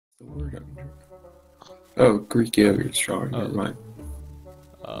the word under? Oh, Greek yogurt straw. Never mind.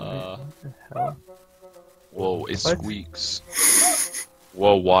 Whoa, it What? squeaks.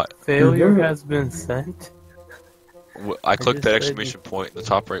 Whoa, what? Failure has been sent. I clicked the just exclamation point in the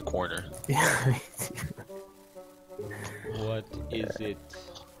top right corner. Yeah, me too. What is it?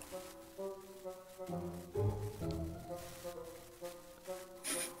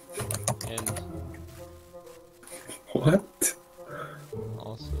 And What?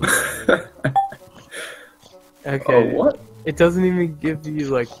 also, Okay. Oh, what? It doesn't even give you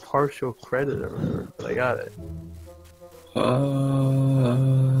like partial credit or whatever, but I got it.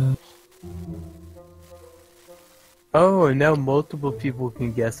 Oh, and now multiple people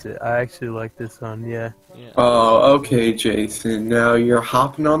can guess it. I actually like this one, yeah. yeah. Oh, okay, Jason. Now you're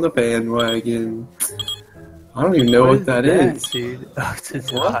hopping on the bandwagon. I don't even know what that is. Dude? Oh, it's a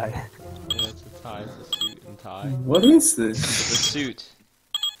What? tie. Yeah, it's a tie. It's a suit and tie. What is this? It's a suit.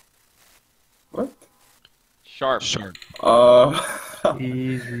 What? Sharp.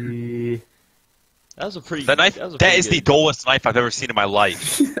 Easy. That was a pretty. The knife. That was a That pretty is the good- dullest knife I've ever seen in my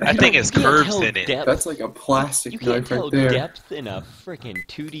life. That thing has You can't curves tell in it. depth. That's like a plastic You can't knife tell right there. depth in a freaking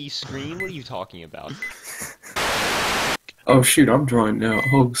 2D screen. What are you talking about? Oh shoot, I'm drawing now.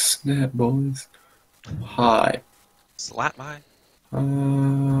 Oh snap, boys. Hi. Slap my.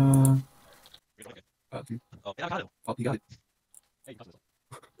 Oh, Oh, yeah, I got it. you got it. Hey,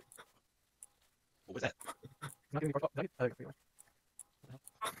 What was that?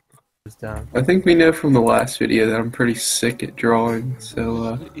 It's down. I think we know from the last video that I'm pretty sick at drawing,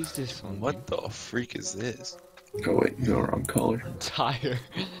 so What is this one? What the freak is this? oh wait, no, wrong color. Tire.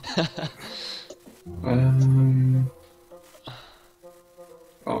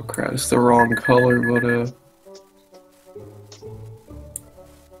 Oh crap, it's the wrong color, but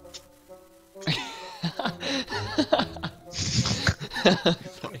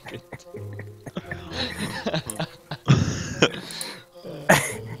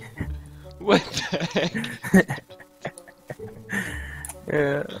What the heck?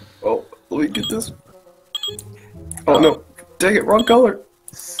 Yeah. oh, let me get this. Oh no, dang it, wrong color.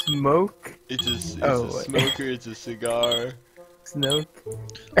 Smoke? It's a Oh, wait. smoker, it's a cigar. Snoke?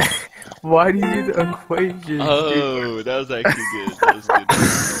 Why do you do the equation? dude? Oh, that was actually good. That was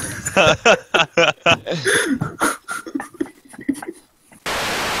good.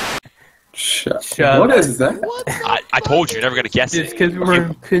 Shut. What is that? What? I told you, you're never gonna guess It's it. because we're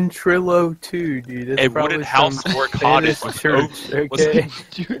in Pinturillo too, dude. It's A probably wooden house some or cottage Spanish with church, was okay?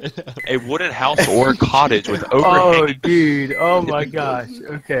 a wooden house or cottage with Oh, overhanging. dude. Oh my gosh.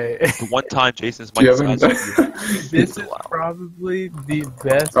 Okay. The one time Jason's Do you mic have size. This is probably the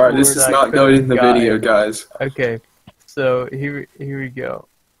best. Alright, this word is I not could've going in the gotten. video, guys. Okay. So here we go.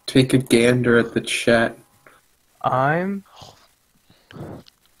 Take a gander at the chat. I'm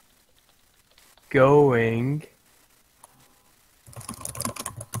going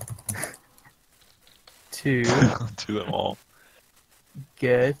to To them all.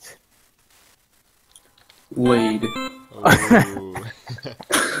 get Laid. Oh.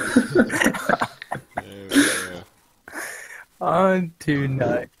 There we go. on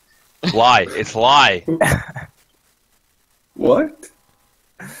tonight. Lie. It's lie. What?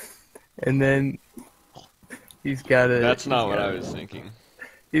 And then he's got a. That's not he's what got I a- was thinking.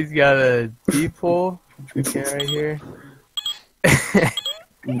 He's got a D-pole. Okay, right here.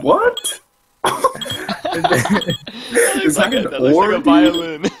 What? Is that an That looks like a orb?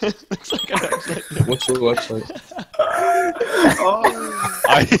 violin. Looks like an upside down. What's the website? Oh.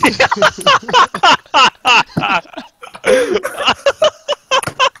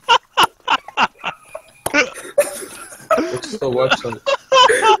 What's the website?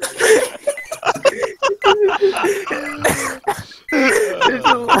 There's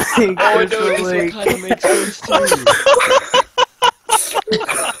a link. Oh, There's no, a this one link. kind of makes sense too.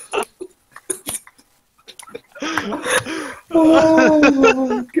 Oh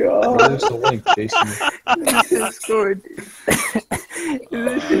my god. Where's the link, Jason? Discord. I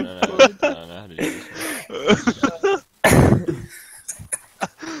don't know how to do this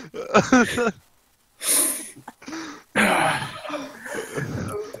one.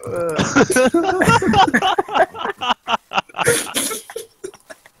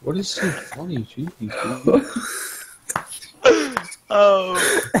 What is so funny? Jeez, dude. Oh.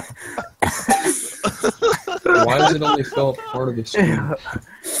 Why does it only fill up part of the screen?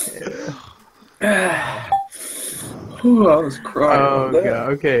 Ooh, I was crying. Oh on that. god.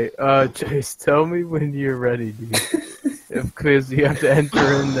 Okay. Chase, tell me when you're ready, dude. Because you have to enter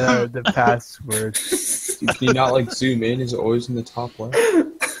in the password. Dude, can you not like zoom in? Is it always in the top left?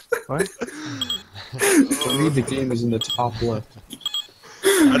 What? For me, the game is in the top left.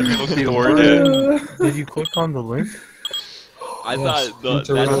 Looking the word in. Did you click on the link? I Yes, thought that's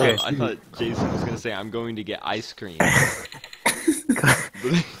Pinturillo. what, I thought Jason was gonna say I'm going to get ice cream.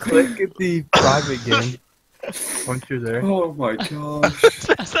 Click at the private game once you're there. Oh my gosh.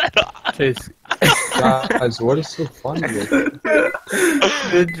 Chase, Guys, what is so funny with it?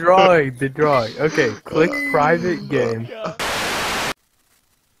 the drawing. Okay, click private game.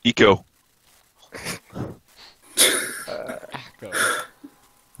 Eco. Echo.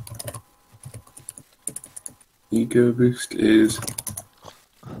 Ego boost is.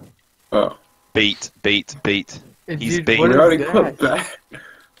 Oh. Bait. He's Dude, bait. what We is already that? put that.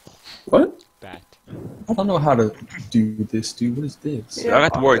 What? Bat. I don't know how to do this, dude. What is this? I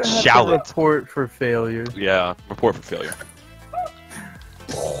got the word I have to shallot. Report for failure. Yeah, report for failure.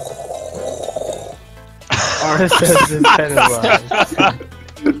 RSS has been penalized.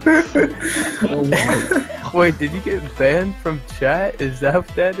 Oh, what? Wait, did you get banned from chat? Is that what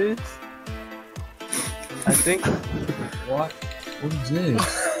that is? I think. What? What is this?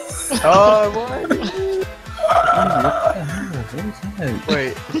 Oh, what? What the hell? What is that?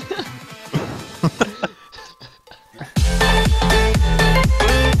 Wait.